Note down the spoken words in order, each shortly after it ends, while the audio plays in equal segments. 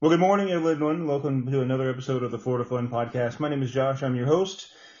Well, good morning, everyone. Welcome to another episode of the Florida Fun Podcast. My name is Josh. I'm your host,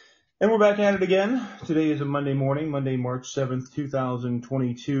 and we're back at it again. Today is a Monday morning, Monday, March 7th,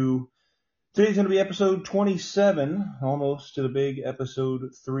 2022. Today's going to be episode 27, almost to the big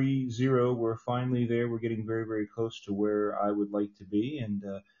episode 30. We're finally there. We're getting very, very close to where I would like to be, and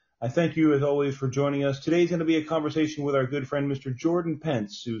I thank you, as always, for joining us. Today's going to be a conversation with our good friend, Mr. Jordan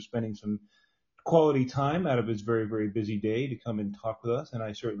Pence, who's spending some quality time out of his very, very busy day to come and talk with us, and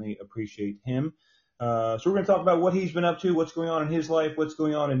I certainly appreciate him. So we're going to talk about what he's been up to, what's going on in his life, what's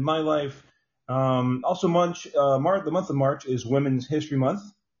going on in my life. Also, the month of March is Women's History Month,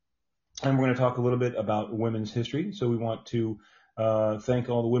 and we're going to talk a little bit about women's history. So we want to thank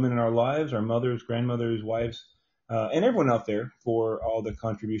all the women in our lives, our mothers, grandmothers, wives, and everyone out there for all the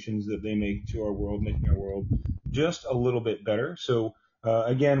contributions that they make to our world, making our world just a little bit better. So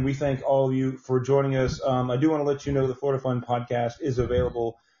again, we thank all of you for joining us. I do want to let you know the Florida Fun Podcast is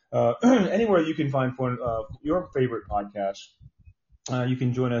available anywhere you can find your favorite podcast. You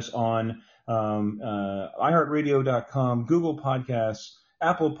can join us on iHeartRadio.com, Google Podcasts,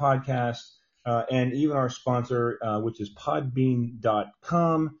 Apple Podcasts, and even our sponsor, which is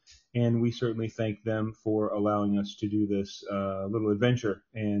Podbean.com. And we certainly thank them for allowing us to do this little adventure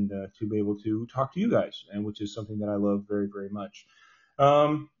and to be able to talk to you guys, and which is something that I love very, very much.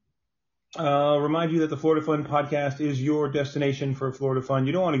 Remind you that the Florida Fun Podcast is your destination for Florida fun.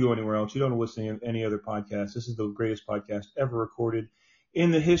 You don't want to go anywhere else. You don't want to listen to any other podcast. This is the greatest podcast ever recorded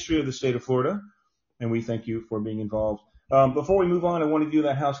in the history of the state of Florida, and we thank you for being involved. Before we move on, I want to do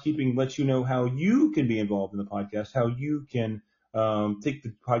that housekeeping, let you know how you can be involved in the podcast, how you can take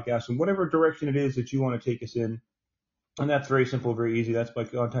the podcast in whatever direction it is that you want to take us in. And that's very simple, very easy. That's by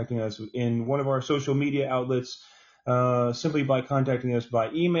contacting us in one of our social media outlets. Simply by contacting us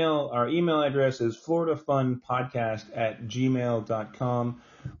by email. Our email address is floridafunpodcast@gmail.com.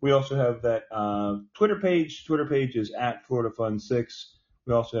 We also have that Twitter page. Twitter page is @FloridaFun6.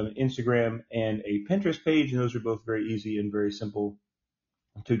 We also have an Instagram and a Pinterest page, and those are both very easy and very simple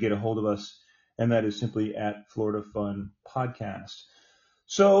to get a hold of us, and that is simply @FloridaFunPodcast.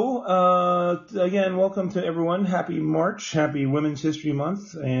 So, again, welcome to everyone. Happy March. Happy Women's History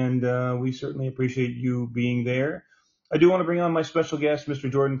Month, and we certainly appreciate you being there. I do want to bring on my special guest,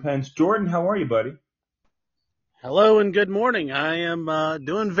 Mr. Jordan Pence. Jordan, how are you, buddy? Hello and good morning. I am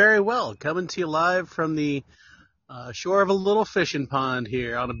doing very well, coming to you live from the shore of a little fishing pond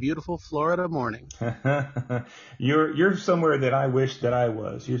here on a beautiful Florida morning. You're somewhere that I wish that I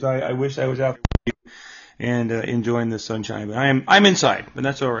was. I wish I was out with you and enjoying the sunshine. But I'm inside, but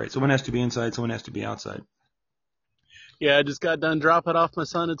that's all right. Someone has to be inside. Someone has to be outside. Yeah, I just got done dropping off my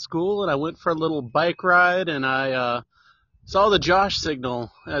son at school, and I went for a little bike ride, and I saw the Josh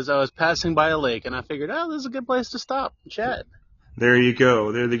signal as I was passing by a lake, and I figured, this is a good place to stop and chat. There you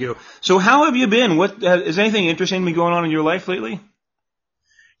go. There you go. So how have you been? What is anything interesting been going on in your life lately?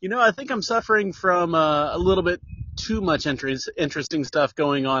 You know, I think I'm suffering from a little bit too much interesting stuff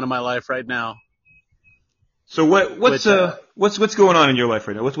going on in my life right now. So what's going on in your life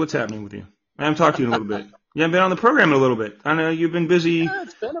right now? What's happening with you? I haven't talked to you in a little bit. You haven't been on the program in a little bit. I know you've been busy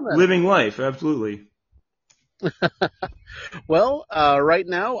living life. Absolutely. Well, right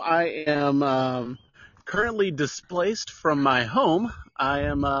now I am currently displaced from my home. I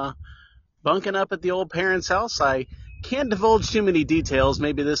am bunking up at the old parents' house. I can't divulge too many details.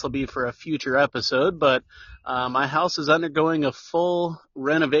 Maybe this will be for a future episode, but my house is undergoing a full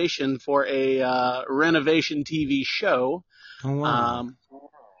renovation for a renovation TV show. Oh, wow.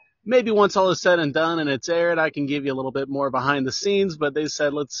 Maybe once all is said and done and it's aired, I can give you a little bit more behind the scenes, but they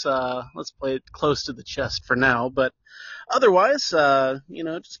said let's play it close to the chest for now. But otherwise,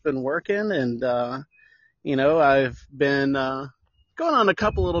 just been working, and I've been going on a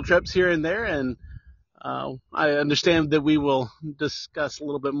couple little trips here and there, and I understand that we will discuss a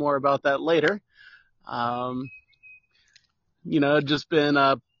little bit more about that later. Just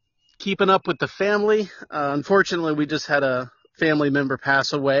been keeping up with the family. Unfortunately, we just had a family member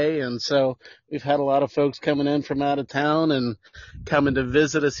pass away, and so we've had a lot of folks coming in from out of town and coming to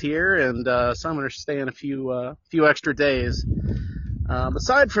visit us here, and some are staying a few extra days.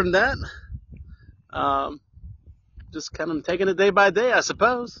 Aside from that, just kind of taking it day by day, I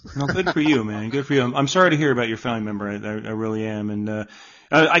suppose. Well, good for you, man. Good for you. I'm sorry to hear about your family member. I really am, and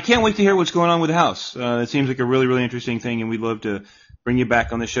I can't wait to hear what's going on with the house. It seems like a really, really interesting thing, and we'd love to bring you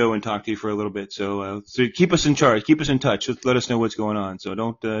back on the show and talk to you for a little bit. So keep us in charge, keep us in touch. Just let us know what's going on. So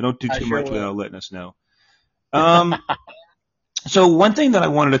don't do too much without letting us know. So one thing that I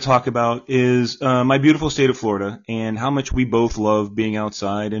wanted to talk about is my beautiful state of Florida and how much we both love being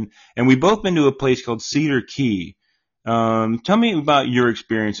outside. And we've both been to a place called Cedar Key. Tell me about your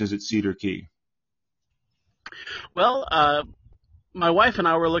experiences at Cedar Key. Well, my wife and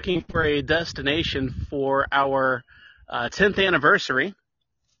I were looking for a destination for our 10th anniversary,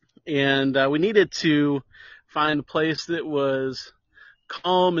 and we needed to find a place that was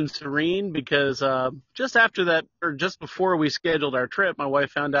calm and serene because just after that, or just before we scheduled our trip, my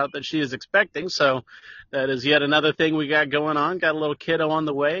wife found out that she is expecting. So that is yet another thing we got going on. Got a little kiddo on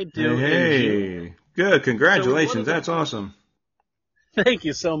the way, Hey, due in June. hey, good. So we Congratulations. wanted to That's awesome. thank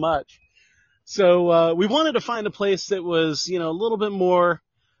you so much. So we wanted to find a place that was, a little bit more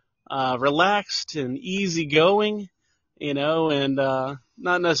relaxed and easygoing, and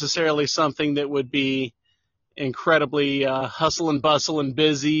not necessarily something that would be incredibly hustle and bustle and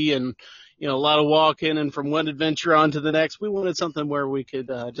busy and a lot of walking and from one adventure on to the next. We wanted something where we could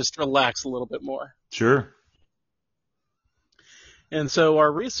just relax a little bit more. Sure. And so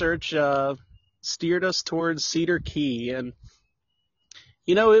our research steered us towards Cedar Key, and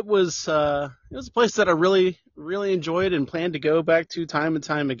it was a place that I really really enjoyed and plan to go back to time and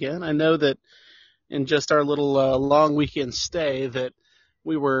time again. I know that in just our little long weekend stay that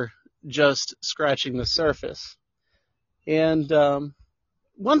we were just scratching the surface. And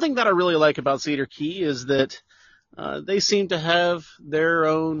one thing that I really like about Cedar Key is that they seem to have their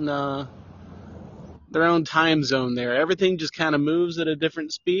own time zone there. Everything just kind of moves at a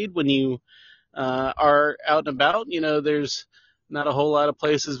different speed when you are out and about. There's not a whole lot of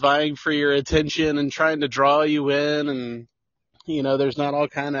places vying for your attention and trying to draw you in, and there's not all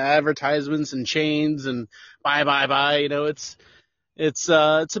kind of advertisements and chains and bye. It's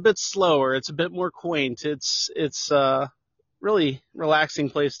a bit slower. It's a bit more quaint. It's really relaxing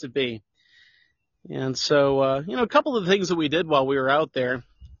place to be. And so, a couple of the things that we did while we were out there,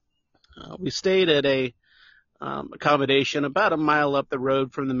 we stayed at a accommodation about a mile up the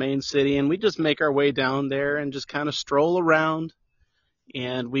road from the main city, and we just make our way down there and just kind of stroll around.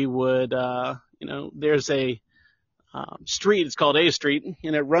 And we would, there's a street. It's called A Street,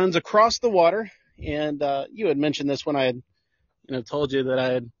 and it runs across the water. And you had mentioned this when I had, told you that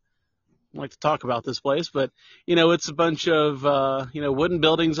I'd like to talk about this place, but it's a bunch of wooden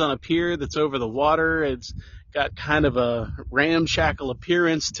buildings on a pier that's over the water. It's got kind of a ramshackle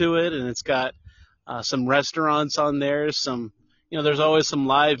appearance to it, and it's got some restaurants on there. There's always some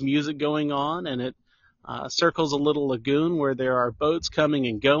live music going on, and it circles a little lagoon where there are boats coming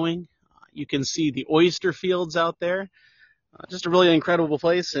and going. You can see the oyster fields out there. Just a really incredible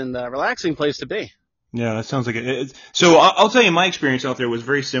place and relaxing place to be. Yeah, that sounds like it. So I'll tell you, my experience out there was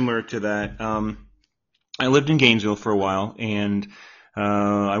very similar to that. I lived in Gainesville for a while, and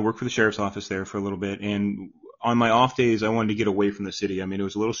I worked for the sheriff's office there for a little bit. And on my off days, I wanted to get away from the city. I mean, it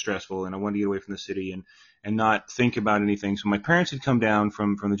was a little stressful, and I wanted to get away from the city and not think about anything. So my parents had come down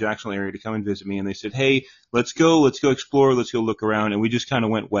from the Jacksonville area to come and visit me, and they said, "Hey, let's go explore, let's go look around." And we just kind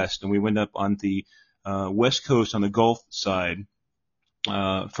of went west, and we went up on the west coast on the Gulf side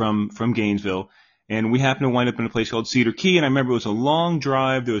from Gainesville. And we happened to wind up in a place called Cedar Key, and I remember it was a long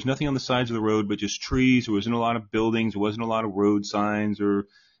drive. There was nothing on the sides of the road but just trees. There wasn't a lot of buildings. There wasn't a lot of road signs or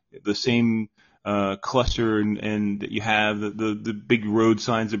the same cluster and that you have the big road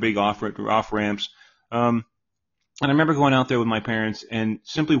signs, the big off ramps. And I remember going out there with my parents and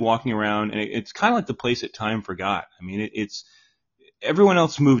simply walking around, and it's kind of like the place that time forgot. I mean, it's everyone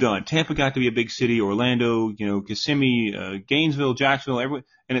else moved on. Tampa got to be a big city, Orlando, Kissimmee, Gainesville, Jacksonville, everyone.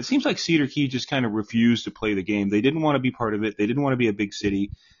 And it seems like Cedar Key just kind of refused to play the game. They didn't want to be part of it. They didn't want to be a big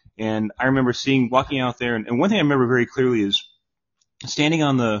city. And I remember walking out there, and one thing I remember very clearly is standing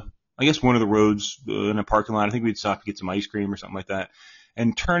on one of the roads in a parking lot. I think we'd stopped to get some ice cream or something like that,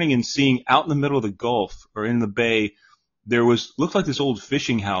 and turning and seeing out in the middle of the Gulf or in the bay, looked like this old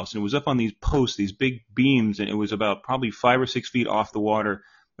fishing house, and it was up on these posts, these big beams, and it was about probably 5 or 6 feet off the water.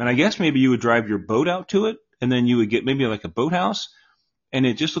 And I guess maybe you would drive your boat out to it, and then you would get maybe like a boathouse, and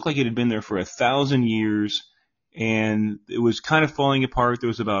it just looked like it had been there for 1,000 years, and it was kind of falling apart. There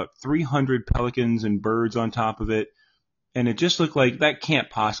was about 300 pelicans and birds on top of it, and it just looked like that can't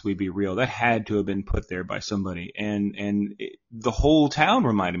possibly be real. That had to have been put there by somebody, and the whole town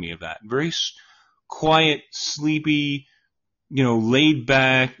reminded me of that. Very quiet, sleepy, laid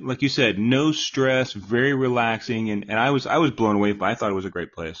back, like you said, no stress, very relaxing, and I was blown away by it. I thought it was a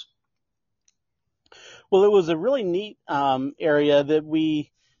great place. Well, it was a really neat area that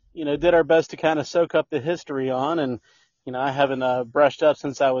we, did our best to kind of soak up the history on, and I haven't brushed up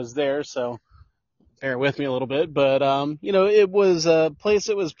since I was there, so bear with me a little bit. But it was a place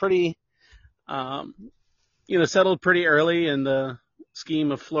that was pretty, settled pretty early in the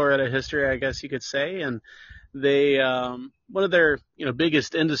scheme of Florida history, I guess you could say, and they one of their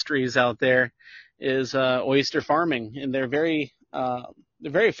biggest industries out there is oyster farming, and they're very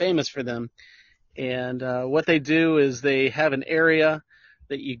famous for them. And what they do is they have an area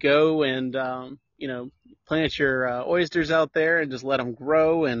that you go and plant your oysters out there and just let them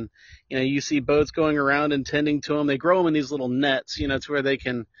grow. And you see boats going around and tending to them. They grow them in these little nets, to where they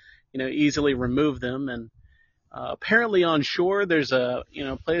can easily remove them. And apparently on shore there's a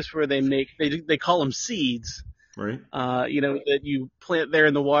place where they call them seeds. Right. That you plant there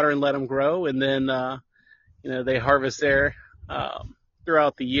in the water and let them grow, and then they harvest there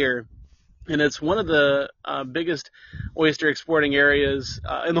throughout the year. And it's one of the biggest oyster exporting areas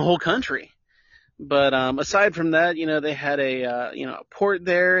in the whole country. But aside from that, they had a port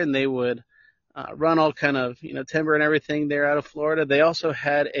there, and they would run all kind of timber and everything there out of Florida. They also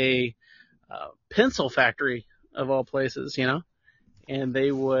had a pencil factory of all places, and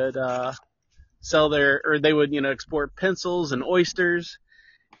they would export pencils and oysters,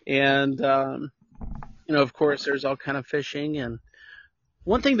 and of course there's all kind of fishing. And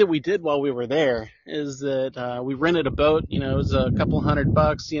one thing that we did while we were there is that we rented a boat. It was a couple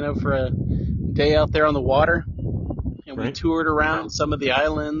 $100, for a day out there on the water, and we toured around some of the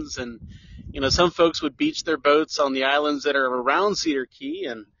islands. And some folks would beach their boats on the islands that are around Cedar Key,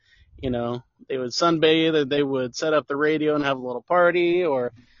 and they would sunbathe, and they would set up the radio and have a little party.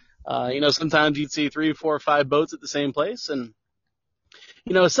 Or sometimes you'd see 3, 4, 5 boats at the same place. And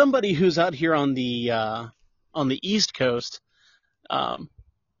as somebody who's out here on the East Coast,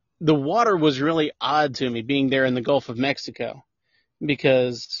 the water was really odd to me being there in the Gulf of Mexico,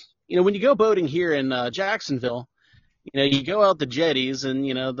 because, when you go boating here in Jacksonville, you go out the jetties and,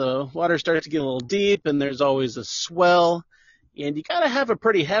 the water starts to get a little deep, and there's always a swell, and you got to have a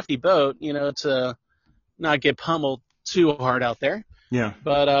pretty hefty boat, to not get pummeled too hard out there. Yeah.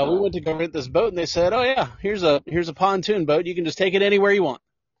 But we went to go rent this boat, and they said, "Oh yeah, here's a pontoon boat. You can just take it anywhere you want."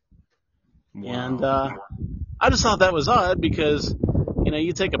 Wow. And I just thought that was odd, because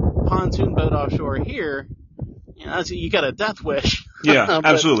you take a pontoon boat offshore here, you got a death wish. Yeah,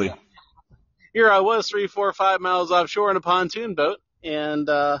 absolutely. Here I was 3, 4, 5 miles offshore in a pontoon boat, and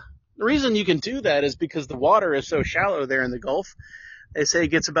the reason you can do that is because the water is so shallow there in the Gulf. They say it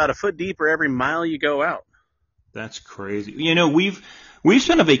gets about a foot deeper every mile you go out. That's crazy. We've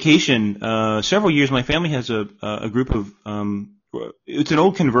spent a vacation several years. My family has a group of it's an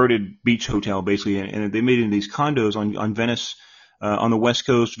old converted beach hotel basically, and they made it in these condos on Venice, on the West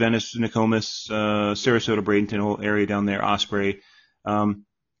Coast, Venice, Nokomis, Sarasota, Bradenton, whole area down there, Osprey.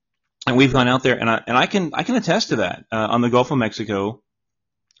 And we've gone out there, and I can attest to that. On the Gulf of Mexico,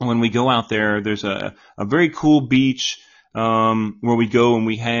 when we go out there, there's a very cool beach where we go and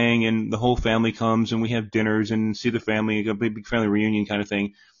we hang, and the whole family comes, and we have dinners and see the family, a big family reunion kind of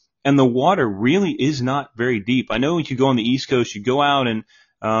thing. And the water really is not very deep. I know if you go on the East Coast, you go out and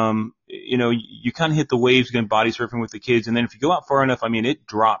you kind of hit the waves, again, body surfing with the kids, and then if you go out far enough, it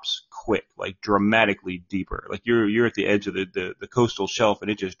drops quick, like dramatically deeper. Like you're at the edge of the coastal shelf, and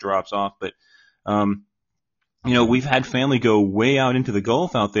it just drops off. But we've had family go way out into the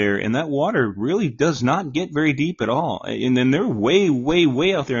Gulf out there, and that water really does not get very deep at all. And then they're way, way,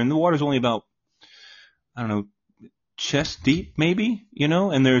 way out there, and the water's only about, I don't know, chest deep maybe,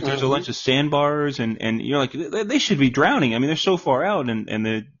 and there's a bunch of sandbars, and you're like, they should be drowning. They're so far out, and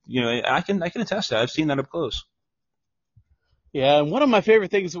I can attest to that. I've seen that up close. Yeah, and one of my favorite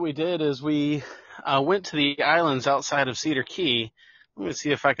things that we did is we went to the islands outside of Cedar Key. Let me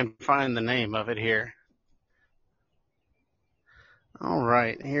see if I can find the name of it here. All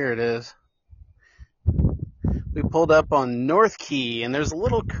right, here it is. We pulled up on North Key, and there's a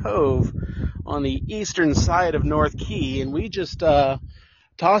little cove on the eastern side of North Key, and we just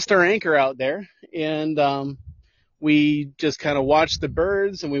tossed our anchor out there, and we just kind of watched the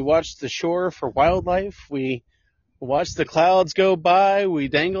birds, and we watched the shore for wildlife. We watched the clouds go by. We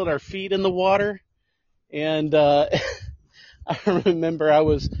dangled our feet in the water, and I remember I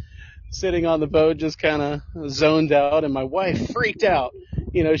was sitting on the boat just kind of zoned out, and my wife freaked out.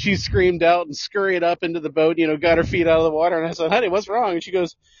 She screamed out and scurried up into the boat, got her feet out of the water, and I said, "Honey, what's wrong?" And she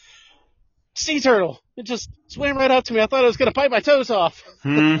goes, "Sea turtle. It just swam right up to me. I thought it was going to bite my toes off." So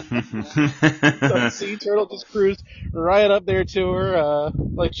the sea turtle just cruised right up there to her,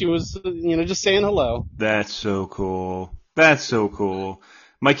 like she was, just saying hello. That's so cool. That's so cool.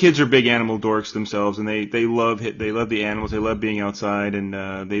 My kids are big animal dorks themselves, and they love the animals. They love being outside, and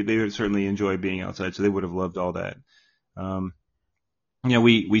they certainly enjoy being outside. So they would have loved all that.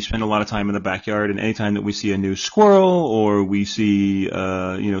 We spend a lot of time in the backyard, and anytime that we see a new squirrel, or we see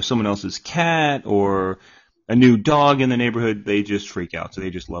someone else's cat or a new dog in the neighborhood, they just freak out. So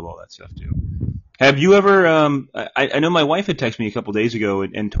they just love all that stuff too. Have you ever? I know my wife had texted me a couple days ago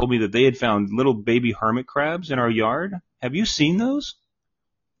and told me that they had found little baby hermit crabs in our yard. Have you seen those?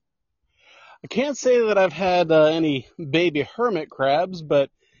 I can't say that I've had any baby hermit crabs, but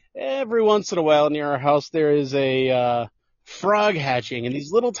every once in a while near our house there is a frog hatching, and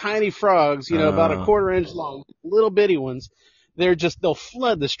these little tiny frogs, about a quarter-inch long, little bitty ones, they'll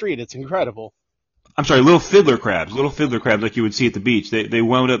flood the street. It's incredible. I'm sorry, little fiddler crabs like you would see at the beach. They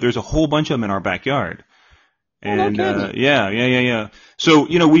wound up. There's a whole bunch of them in our backyard. And yeah. So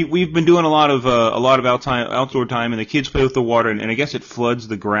we've been doing a lot of outdoor time, and the kids play with the water, and I guess it floods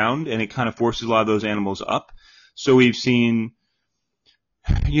the ground, and it kind of forces a lot of those animals up. So we've seen,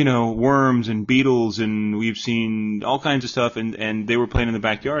 worms and beetles, and we've seen all kinds of stuff, and they were playing in the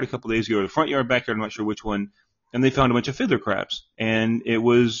backyard a couple of days ago, or the front yard, backyard, I'm not sure which one, and they found a bunch of fiddler crabs, and it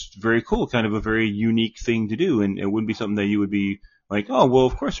was very cool, kind of a very unique thing to do, and it wouldn't be something that you would be like, oh, well,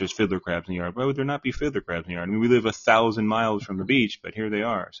 of course there's fiddler crabs in the yard. Why would there not be fiddler crabs in the yard? I mean, we live 1,000 miles from the beach, but here they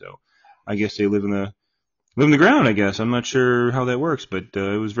are. So I guess they live in the ground, I guess. I'm not sure how that works, but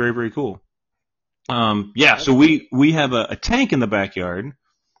it was very, very cool. So we have a tank in the backyard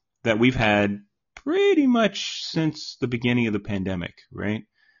that we've had pretty much since the beginning of the pandemic, right?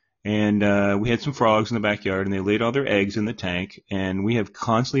 And we had some frogs in the backyard, and they laid all their eggs in the tank, and we have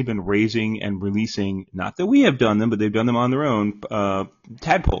constantly been raising and releasing, not that we have done them, but they've done them on their own,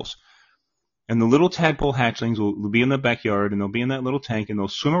 tadpoles. And the little tadpole hatchlings will be in the backyard, and they'll be in that little tank, and they'll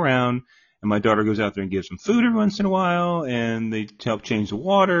swim around, and my daughter goes out there and gives them food every once in a while, and they help change the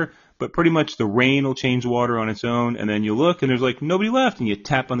water, but pretty much the rain will change the water on its own, and then you look, and there's like nobody left, and you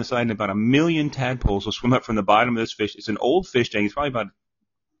tap on the side, and about 1 million tadpoles will swim up from the bottom of this fish. It's an old fish tank. It's probably about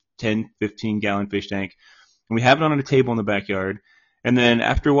 10, 15-gallon fish tank. And we have it on a table in the backyard. And then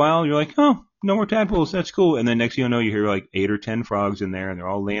after a while, you're like, oh, no more tadpoles. That's cool. And then next thing you know, you hear like 8 or 10 frogs in there, and they're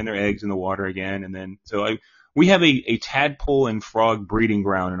all laying their eggs in the water again. And then, we have a tadpole and frog breeding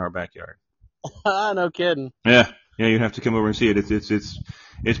ground in our backyard. No kidding. Yeah, you'd have to come over and see it.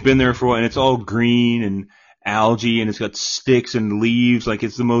 It's been there for a while, and it's all green and algae, and it's got sticks and leaves. Like,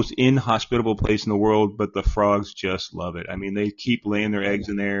 it's the most inhospitable place in the world, but the frogs just love it. I mean, they keep laying their eggs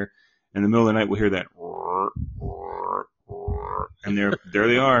in there. In the middle of the night, we'll hear that, and there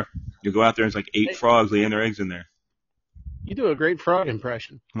they are. You go out there, and it's like 8 frogs laying their eggs in there. You do a great frog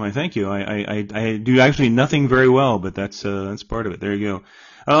impression. Why, thank you. I do actually nothing very well, but that's part of it. There you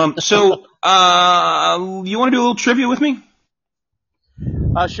go. So you want to do a little trivia with me?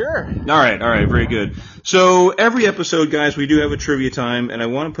 Sure. All right, very good. So every episode, guys, we do have a trivia time, and I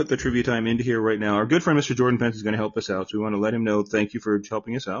want to put the trivia time into here right now. Our good friend, Mr. Jordan Pence, is going to help us out, so we want to let him know thank you for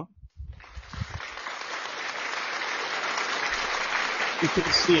helping us out. You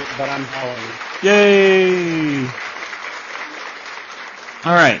couldn't see it, but I'm howling. Yay!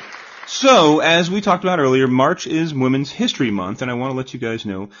 All right. So, as we talked about earlier, March is Women's History Month, and I want to let you guys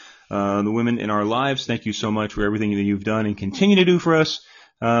know, the women in our lives, thank you so much for everything that you've done and continue to do for us.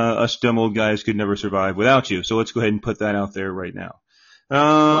 Us dumb old guys could never survive without you. So let's go ahead and put that out there right now.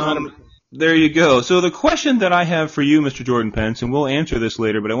 There you go. So the question that I have for you, Mr. Jordan Pence, and we'll answer this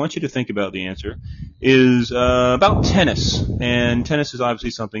later, but I want you to think about the answer, is about tennis. And tennis is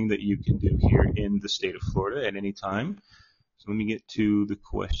obviously something that you can do here in the state of Florida at any time. So let me get to the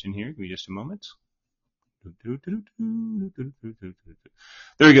question here. Give me just a moment. There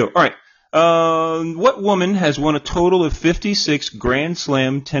we go. All right. What woman has won a total of 56 Grand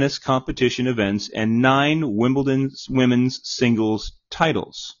Slam tennis competition events and 9 Wimbledon women's singles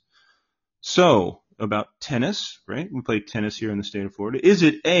titles? So, about tennis, right? We play tennis here in the state of Florida. Is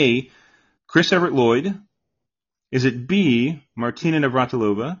it A, Chris Evert Lloyd? Is it B, Martina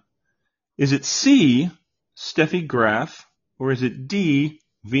Navratilova? Is it C, Steffi Graf? Or is it D,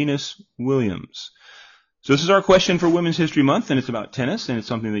 Venus Williams? So this is our question for Women's History Month, and it's about tennis, and it's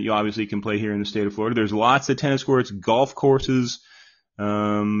something that you obviously can play here in the state of Florida. There's lots of tennis courts, golf courses.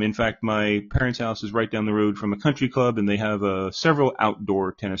 In fact, my parents' house is right down the road from a country club, and they have several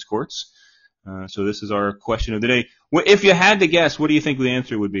outdoor tennis courts. So this is our question of the day. If you had to guess, what do you think the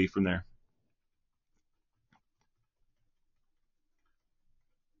answer would be from there?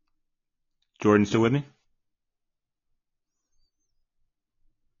 Jordan, still with me?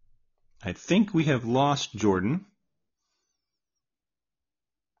 I think we have lost Jordan.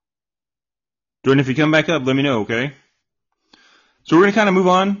 Jordan, if you come back up, let me know, okay? So we're going to kind of move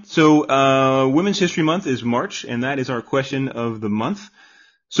on. So Women's History Month is March, and that is our question of the month.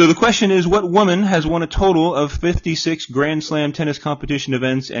 So the question is, what woman has won a total of 56 Grand Slam tennis competition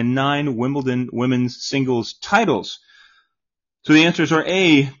events and 9 Wimbledon women's singles titles? So the answers are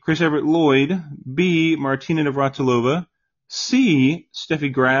A, Chris Evert Lloyd, B, Martina Navratilova, C,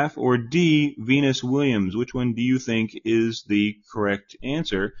 Steffi Graf, or D, Venus Williams? Which one do you think is the correct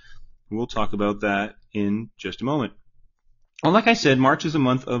answer? We'll talk about that in just a moment. Well, like I said, March is a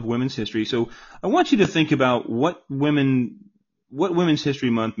month of women's history, so I want you to think about what Women's History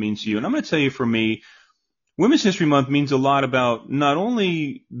Month means to you. And I'm going to tell you, for me, Women's History Month means a lot about not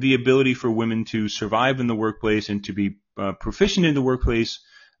only the ability for women to survive in the workplace and to be proficient in the workplace,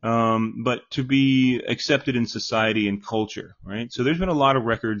 but to be accepted in society and culture, right? So there's been a lot of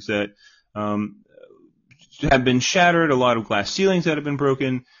records that have been shattered, a lot of glass ceilings that have been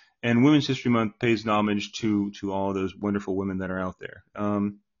broken, and Women's History Month pays homage to all of those wonderful women that are out there.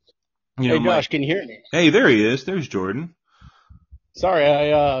 Hey, Josh, can you hear me? Hey, there he is. There's Jordan. Sorry,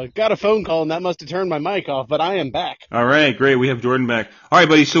 I got a phone call and that must have turned my mic off, but I am back. All right, great. We have Jordan back. All right,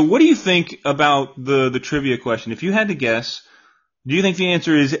 buddy. So what do you think about the trivia question? If you had to guess, do you think the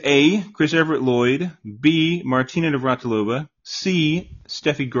answer is A, Chris Everett Lloyd, B, Martina Navratilova, C,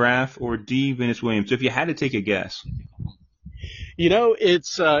 Steffi Graf, or D, Venus Williams? So if you had to take a guess. You know,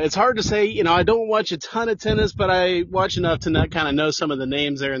 it's hard to say. You know, I don't watch a ton of tennis, but I watch enough to kind of know some of the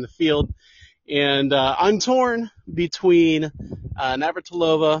names there in the field. And I'm torn between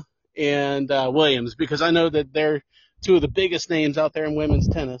Navratilova and Williams, because I know that they're two of the biggest names out there in women's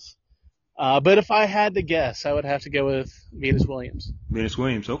tennis. But if I had to guess, I would have to go with Venus Williams. Venus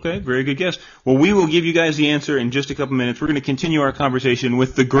Williams. Okay, very good guess. Well, we will give you guys the answer in just a couple minutes. We're going to continue our conversation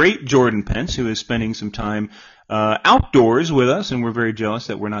with the great Jordan Pence, who is spending some time outdoors with us, and we're very jealous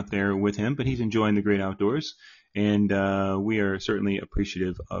that we're not there with him, but he's enjoying the great outdoors. And we are certainly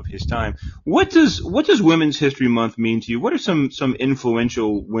appreciative of his time. What does Women's History Month mean to you? What are some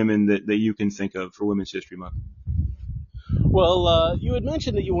influential women that you can think of for Women's History Month? Well, you had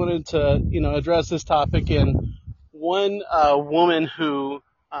mentioned that you wanted to, address this topic, and one woman who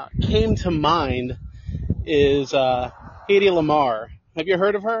came to mind is Hedy Lamarr. Have you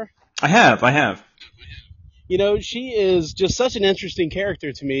heard of her? I have. You know, she is just such an interesting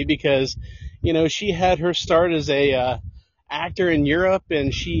character to me because, she had her start as a actor in Europe,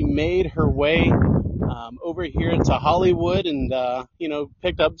 and she made her way over here to Hollywood and,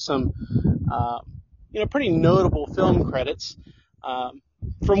 picked up some, pretty notable film credits.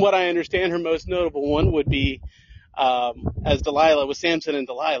 From what I understand, her most notable one would be as Delilah with Samson and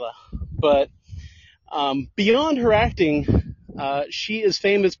Delilah. But beyond her acting, she is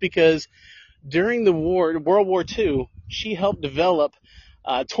famous because during the World War II, she helped develop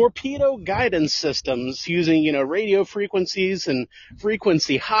torpedo guidance systems using, radio frequencies and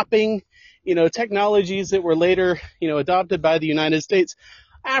frequency hopping, technologies that were later, adopted by the United States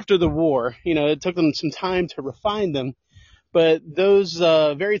after the war. It took them some time to refine them, but those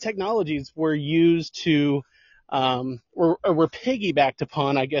very technologies were used to, or were piggybacked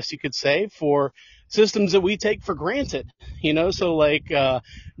upon, I guess you could say, for systems that we take for granted, so like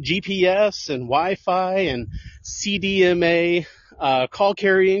GPS and Wi-Fi and CDMA, call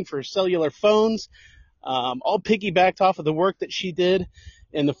carrying for cellular phones, all piggybacked off of the work that she did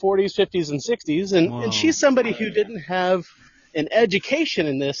in the 40s, 50s, and 60s. And she's somebody who didn't have an education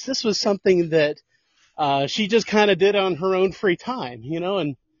in this. This was something that she just kind of did on her own free time,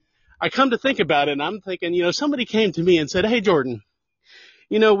 and I come to think about it, and I'm thinking, somebody came to me and said, hey, Jordan,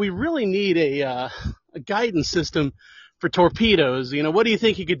 we really need a guidance system for torpedoes. What do you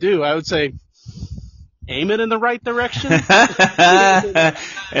think you could do? I would say, aim it in the right direction.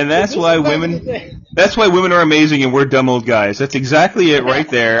 And that's why women are amazing and we're dumb old guys. That's exactly it right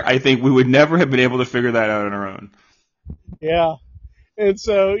there. I think we would never have been able to figure that out on our own. Yeah. And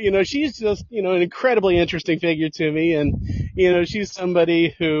so, she's just, an incredibly interesting figure to me. And, she's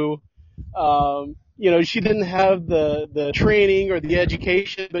somebody who, she didn't have the training or the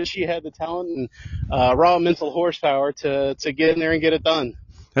education, but she had the talent and raw mental horsepower to get in there and get it done.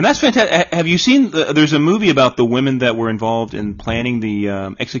 And that's fantastic. Have you seen there's a movie about the women that were involved in planning the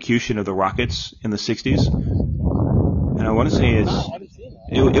execution of the rockets in the 60s? And I want to say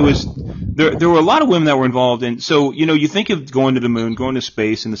it was there were a lot of women that were involved in. So, you think of going to the moon, going to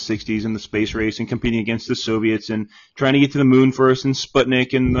space in the 60s and the space race and competing against the Soviets and trying to get to the moon first and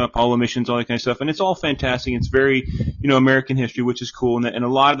Sputnik and the Apollo missions, all that kind of stuff. And it's all fantastic. It's very, American history, which is cool. And a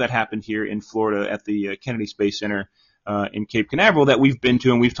lot of that happened here in Florida at the Kennedy Space Center in Cape Canaveral that we've been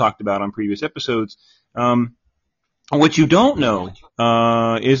to and we've talked about on previous episodes. What you don't know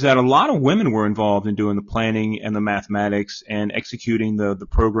is that a lot of women were involved in doing the planning and the mathematics and executing the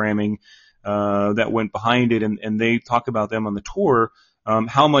programming that went behind it. And they talk about them on the tour,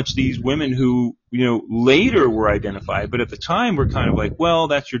 how much these women who later were identified, but at the time we're kind of like, well,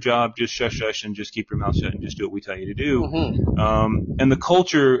 that's your job, just shush and just keep your mouth shut and just do what we tell you to do. Mm-hmm. And the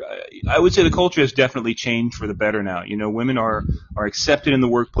culture, I would say the culture has definitely changed for the better now. Women are accepted in the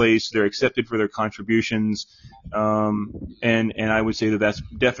workplace, they're accepted for their contributions, and I would say that that's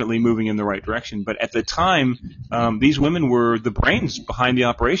definitely moving in the right direction. But at the time, these women were the brains behind the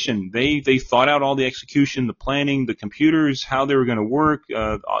operation. They thought out all the execution, the planning, the computers, how they were going to work.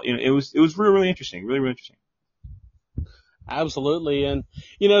 It was really, really interesting, really, really interesting. Absolutely. And,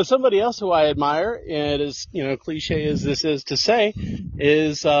 somebody else who I admire, and as, cliche as this is to say,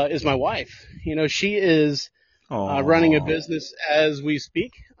 is my wife. She is running a business as we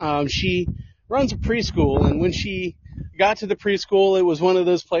speak. She runs a preschool, and when she got to the preschool, it was one of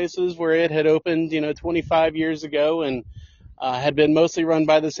those places where it had opened, 25 years ago and had been mostly run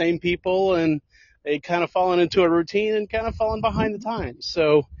by the same people, and they'd kind of fallen into a routine and kind of fallen behind the times.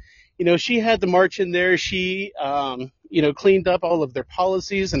 So, she had to march in there. She, cleaned up all of their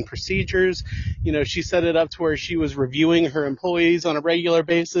policies and procedures. She set it up to where she was reviewing her employees on a regular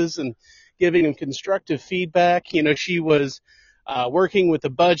basis and giving them constructive feedback. She was working with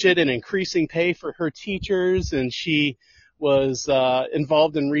the budget and increasing pay for her teachers, and she was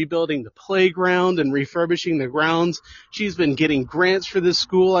involved in rebuilding the playground and refurbishing the grounds. She's been getting grants for this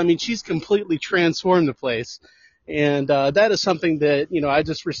school. I mean, she's completely transformed the place. And that is something that, I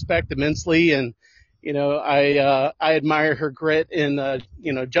just respect immensely. And, I admire her grit in,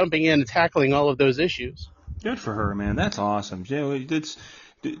 jumping in and tackling all of those issues. Good for her, man. That's awesome. It's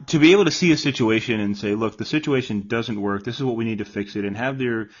to be able to see a situation and say, look, the situation doesn't work. This is what we need to fix it, and have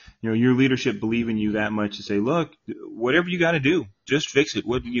your leadership believe in you that much to say, look, whatever you got to do, just fix it.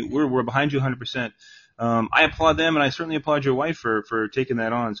 We're behind you 100%. I applaud them, and I certainly applaud your wife for taking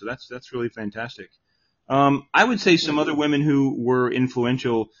that on. So that's really fantastic. I would say some other women who were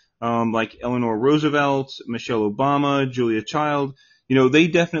influential, like Eleanor Roosevelt, Michelle Obama, Julia Child. They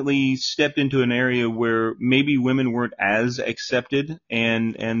definitely stepped into an area where maybe women weren't as accepted,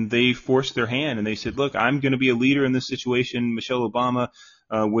 and they forced their hand and they said, look, I'm going to be a leader in this situation. Michelle Obama,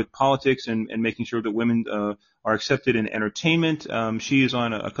 with politics and making sure that women, are accepted in entertainment. She is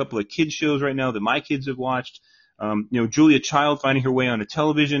on a couple of kids shows right now that my kids have watched. Julia Child finding her way onto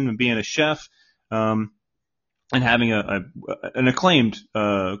television and being a chef, and having an acclaimed,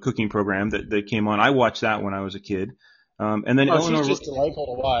 cooking program that came on. I watched that when I was a kid. And then Eleanor, she's just delightful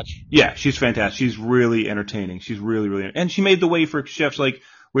to watch. Yeah, she's fantastic. She's really entertaining. She's really, really, and she made the way for chefs like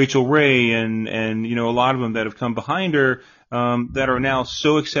Rachel Ray and a lot of them that have come behind her, that are now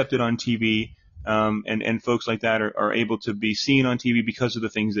so accepted on TV, and folks like that are able to be seen on TV because of the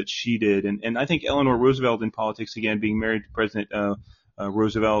things that she did. And I think Eleanor Roosevelt in politics, again, being married to President,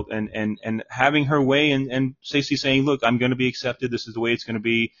 Roosevelt and having her way and Stacey saying, look, I'm going to be accepted. This is the way it's going to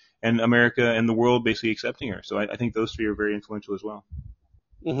be. And America and the world basically accepting her. So I think those three are very influential as well.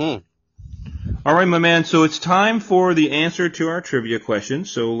 Mm-hmm. All right, my man. So it's time for the answer to our trivia question.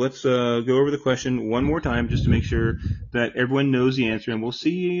 So let's go over the question one more time just to make sure that everyone knows the answer. And we'll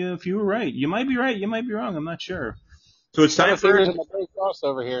see if you were right. You might be right. You might be wrong. I'm not sure. So it's time for... My toes crossed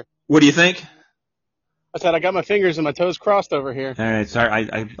over here. What do you think? I said I got my fingers and my toes crossed over here. All right. Sorry,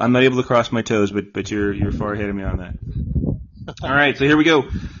 I'm not able to cross my toes, but you're far ahead of me on that. All right. So here we go.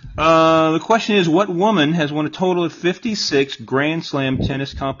 The question is, what woman has won a total of 56 Grand Slam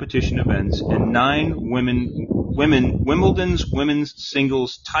tennis competition events and 9 Wimbledon's women's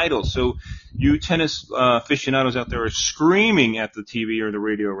singles titles? So you tennis aficionados out there are screaming at the TV or the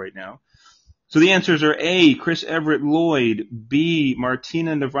radio right now. So the answers are A, Chris Everett Lloyd, B,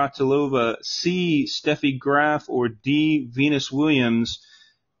 Martina Navratilova, C, Steffi Graf, or D, Venus Williams.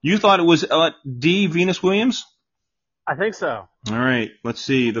 You thought it was D, Venus Williams? I think so. All right, let's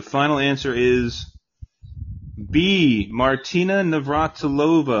see. The final answer is B. Martina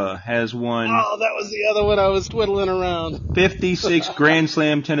Navratilova has won. Oh, that was the other one I was twiddling around. 56 Grand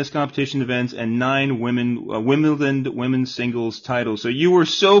Slam tennis competition events and 9 Wimbledon women's singles titles. So you were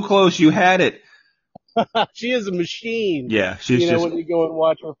so close. You had it. She is a machine. Yeah, she's just... when you go and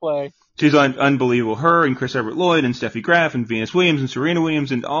watch her play. She's unbelievable. Her and Chris Everett Lloyd and Steffi Graf and Venus Williams and Serena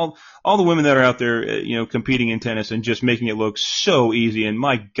Williams and all the women that are out there, competing in tennis and just making it look so easy. And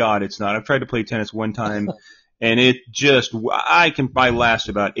my God, it's not. I've tried to play tennis one time and I last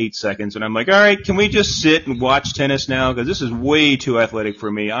about 8 seconds and I'm like, all right, can we just sit and watch tennis now? Because this is way too athletic for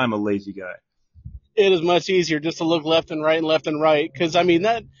me. I'm a lazy guy. It is much easier just to look left and right. Because, I mean,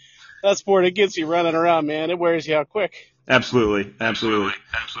 that sport, it gets you running around, man. It wears you out quick. Absolutely.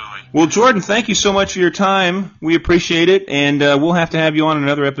 Well, Jordan, thank you so much for your time. We appreciate it, and we'll have to have you on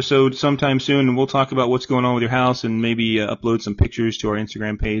another episode sometime soon, and we'll talk about what's going on with your house and maybe upload some pictures to our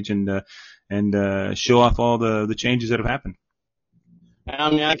Instagram page and and show off all the changes that have happened.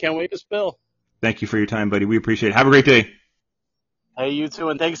 I can't wait to spill. Thank you for your time, buddy. We appreciate it. Have a great day. Hey, you too,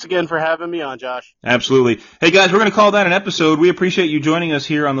 and thanks again for having me on, Josh. Absolutely. Hey, guys, we're going to call that an episode. We appreciate you joining us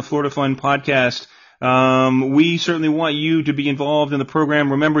here on the Florida Fun Podcast. We certainly want you to be involved in the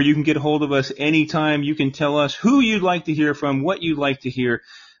program. Remember, you can get a hold of us anytime. You can tell us who you'd like to hear from, what you'd like to hear.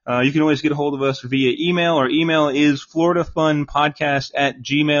 You can always get a hold of us via email. Our email is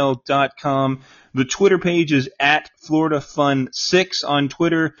floridafunpodcast@gmail.com. The Twitter page is @FloridaFun6 on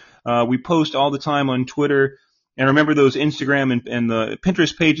Twitter. We post all the time on Twitter. And remember, those Instagram and the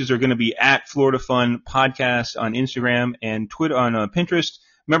Pinterest pages are going to be @FloridaFunPodcast on Instagram and Twitter on Pinterest.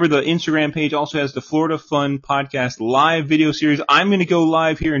 Remember, the Instagram page also has the Florida Fun Podcast live video series. I'm going to go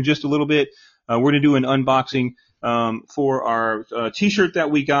live here in just a little bit. We're going to do an unboxing for our T-shirt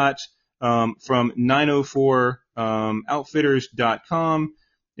that we got from 904outfitters.com.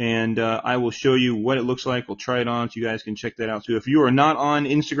 And I will show you what it looks like. We'll try it on so you guys can check that out too. If you are not on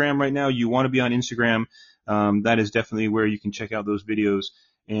Instagram right now, you want to be on Instagram, that is definitely where you can check out those videos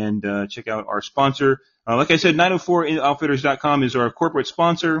and check out our sponsor. Like I said, 904outfitters.com is our corporate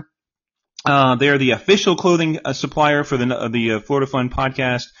sponsor. They are the official clothing supplier for the Florida Fun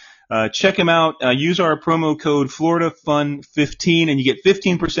Podcast. Check them out. Use our promo code FloridaFun15 and you get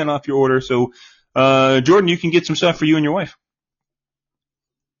 15% off your order. So, Jordan, you can get some stuff for you and your wife.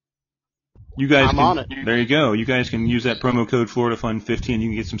 You guys I'm on it. There you go. You guys can use that promo code FloridaFun15. You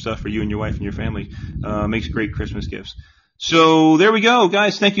can get some stuff for you and your wife and your family. Makes great Christmas gifts. So there we go,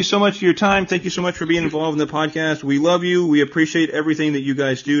 guys. Thank you so much for your time. Thank you so much for being involved in the podcast. We love you. We appreciate everything that you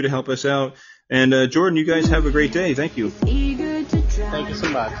guys do to help us out. And Jordan, you guys have a great day. Thank you. Thank you so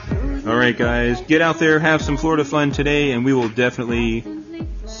much. All right, guys. Get out there, have some Florida fun today, and we will definitely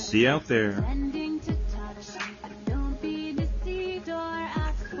see you out there.